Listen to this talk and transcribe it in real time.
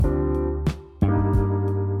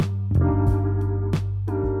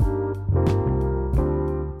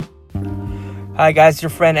Hi guys, your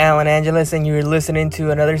friend Alan Angeles, and you're listening to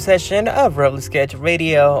another session of Roughly Sketch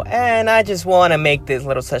Radio. And I just want to make this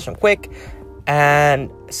little session quick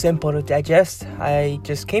and simple to digest. I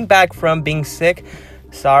just came back from being sick.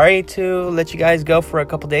 Sorry to let you guys go for a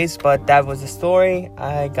couple days, but that was the story.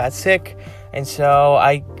 I got sick, and so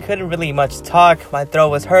I couldn't really much talk. My throat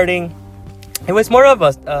was hurting. It was more of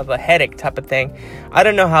a headache type of thing. I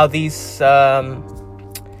don't know how these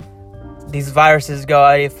viruses go,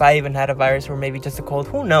 if I even had a virus or maybe just a cold,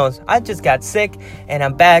 who knows. I just got sick and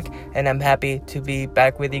I'm back, and I'm happy to be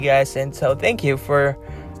back with you guys, and so thank you for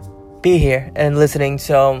being here and listening.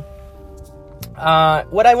 So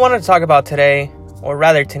what I want to talk about today, or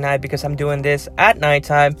rather tonight, because I'm doing this at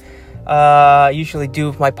nighttime. I usually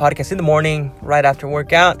do my podcast in the morning right after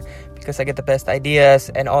workout because I get the best ideas,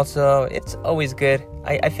 and also it's always good.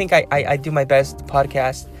 I think I do my best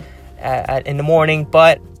podcast in the morning,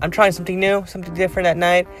 but I'm trying something new, something different at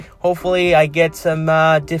night. Hopefully I get some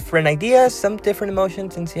different ideas, some different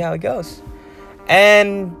emotions, and see how it goes.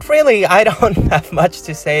 And really, I don't have much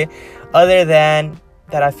to say other than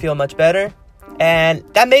that I feel much better, and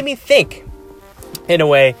that made me think in a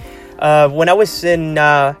way. When I was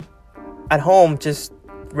at home just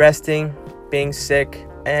resting, being sick,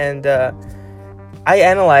 and I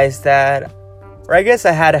analyzed that, or I guess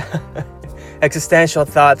I had existential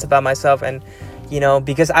thoughts about myself, and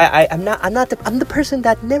because I'm the person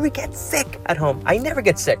that never gets sick at home. I never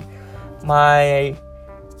get sick. My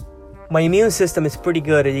immune system is pretty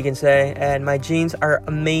good, as you can say, and my genes are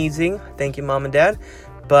amazing. Thank you, Mom and Dad.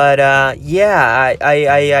 But I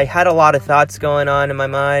had a lot of thoughts going on in my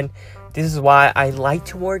mind. This is why I like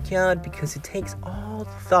to work out, because it takes all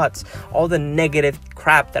the thoughts, all the negative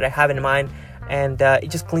crap that I have in mind, and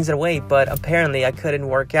it just cleans it away. But apparently I couldn't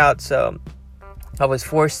work out, so I was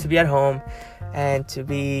forced to be at home. And to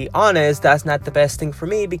be honest, that's not the best thing for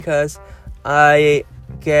me, because I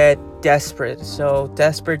get desperate. So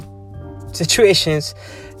desperate situations,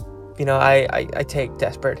 I take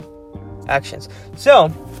desperate actions. So,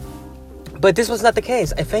 but this was not the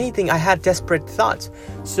case. If anything, I had desperate thoughts.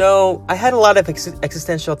 So I had a lot of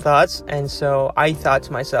existential thoughts, and so I thought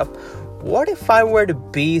to myself, what if I were to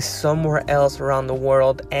be somewhere else around the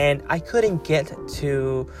world and I couldn't get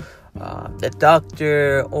to the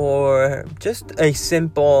doctor, or just a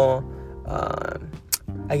simple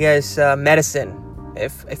medicine,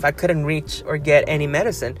 if I couldn't reach or get any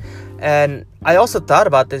medicine. And I also thought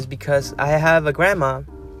about this because I have a grandma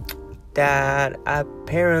that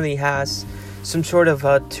apparently has some sort of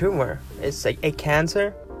a tumor. It's like a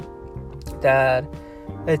cancer that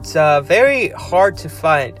it's very hard to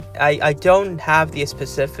find. I don't have the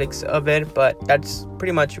specifics of it, but that's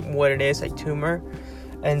pretty much what it is, a tumor.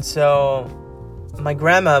 And so my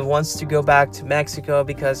grandma wants to go back to Mexico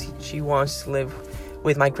because she wants to live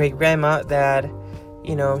with my great grandma that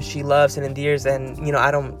she loves and endears. And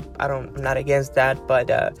I'm not against that,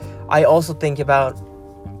 but I also think about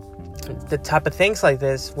the type of things like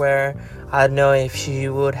this where I don't know if she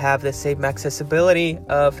would have the same accessibility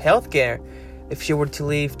of healthcare if she were to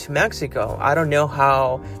leave to Mexico. I don't know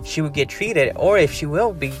how she would get treated, or if she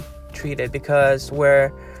will be treated, because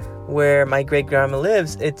where my great grandma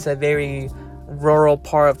lives, it's a very rural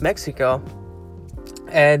part of Mexico.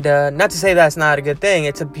 And not to say that's not a good thing.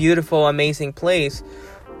 It's a beautiful, amazing place,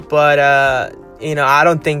 but I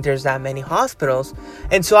don't think there's that many hospitals.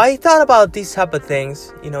 And so I thought about these type of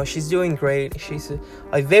things. She's doing great. She's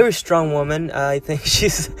a very strong woman. I think she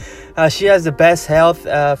has the best health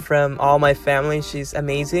from all my family. She's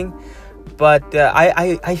amazing. But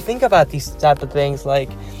I think about these type of things, like,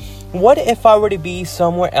 what if I were to be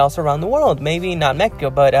somewhere else around the world? Maybe not Mexico,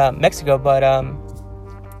 but I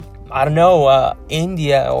don't know,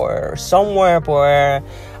 India, or somewhere where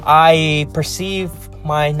I perceive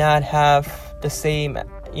might not have the same,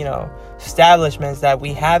 establishments that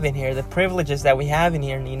we have in here, the privileges that we have in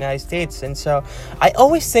here in the United States. And so I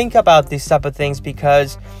always think about these type of things,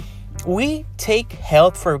 because we take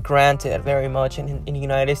health for granted very much in the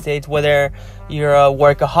United States, whether you're a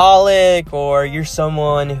workaholic or you're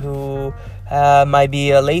someone who might be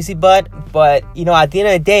a lazy butt. But at the end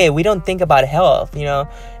of the day, we don't think about health.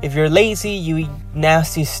 If you're lazy, you eat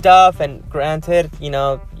nasty stuff, and granted,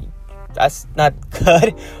 that's not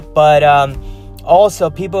good. But also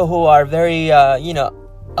people who are very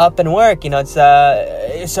up and work,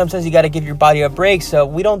 it's sometimes you got to give your body a break. So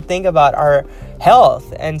we don't think about our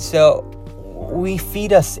health, and so we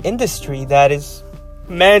feed us industry that is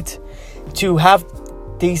meant to have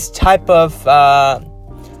these type of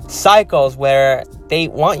cycles where they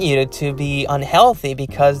want you to be unhealthy,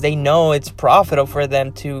 because they know it's profitable for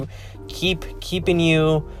them to giving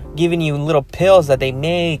you little pills that they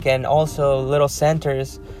make, and also little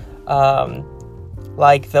centers,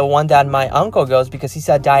 like the one that my uncle goes, because he's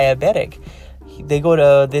a diabetic. They go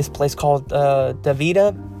to this place called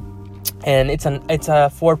Davida, and it's a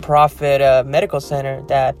for-profit medical center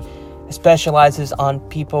that specializes on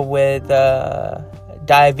people with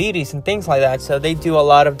diabetes and things like that. So they do a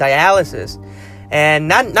lot of dialysis. And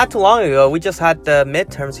not too long ago, we just had the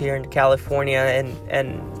midterms here in California,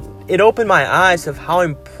 and it opened my eyes of how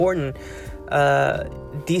important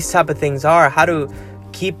these type of things are. How to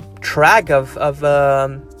keep track of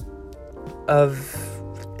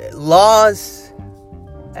laws,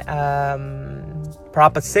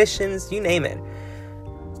 propositions, you name it.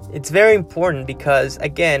 It's very important because,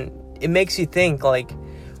 again, it makes you think, like,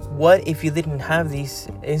 what if you didn't have these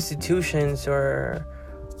institutions or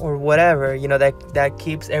whatever, that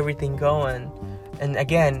keeps everything going. And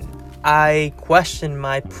again, I question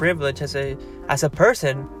my privilege as a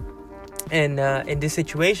person in this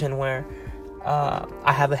situation where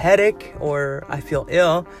I have a headache or I feel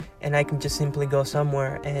ill, and I can just simply go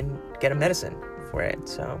somewhere and get a medicine for it.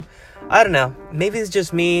 So I don't know, maybe it's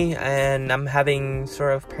just me and I'm having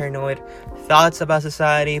sort of paranoid thoughts about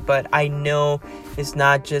society, but I know it's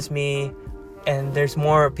not just me, and there's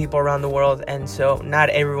more people around the world, and so not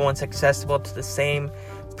everyone's accessible to the same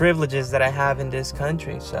privileges that I have in this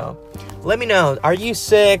country. So let me know, are you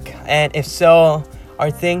sick? And if so,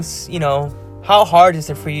 are things, how hard is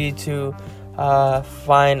it for you to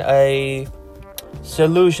find a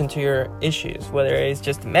solution to your issues, whether it's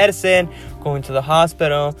just medicine, going to the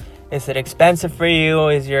hospital? Is it expensive for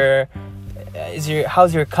you?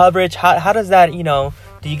 How's your coverage? How does that,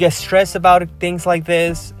 do you get stressed about things like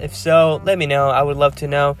this? If so, let me know. I would love to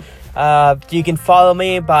know. You can follow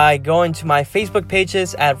me by going to my Facebook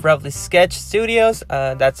pages at Roughly Sketch Studios.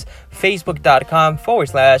 That's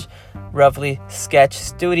facebook.com/Roughly Sketch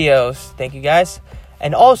Studios. Thank you guys.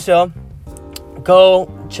 And also, go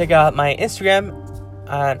check out my Instagram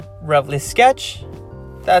at Roughly Sketch.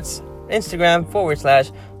 That's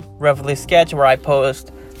Instagram/Roughly Sketch, where I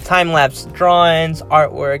post time-lapse drawings,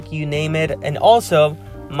 artwork, you name it. And also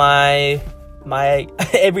my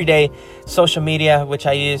everyday social media, which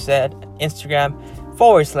I use at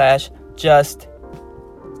Instagram/just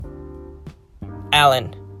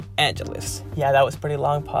Alan Angeles. Yeah, that was pretty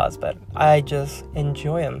long pause, but I just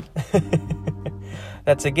enjoy them.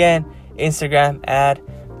 That's again Instagram at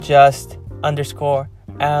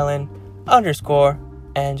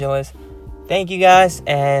just_Alan_Angeles. Thank you guys,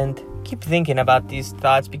 and keep thinking about these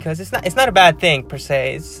thoughts, because it's not a bad thing per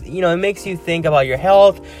se. It's, it makes you think about your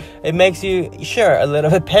health. It makes you, sure, a little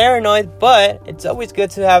bit paranoid, but it's always good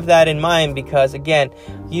to have that in mind, because again,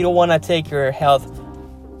 you don't want to take your health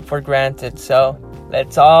for granted. So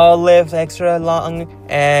let's all live extra long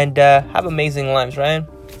and have amazing lives, right?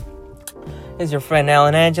 This is your friend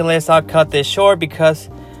Alan Angeles. I'll cut this short because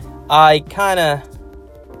I kind of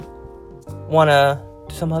want to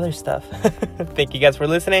do some other stuff. Thank you guys for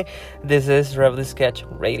listening. This is Roughly Sketch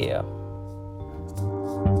Radio.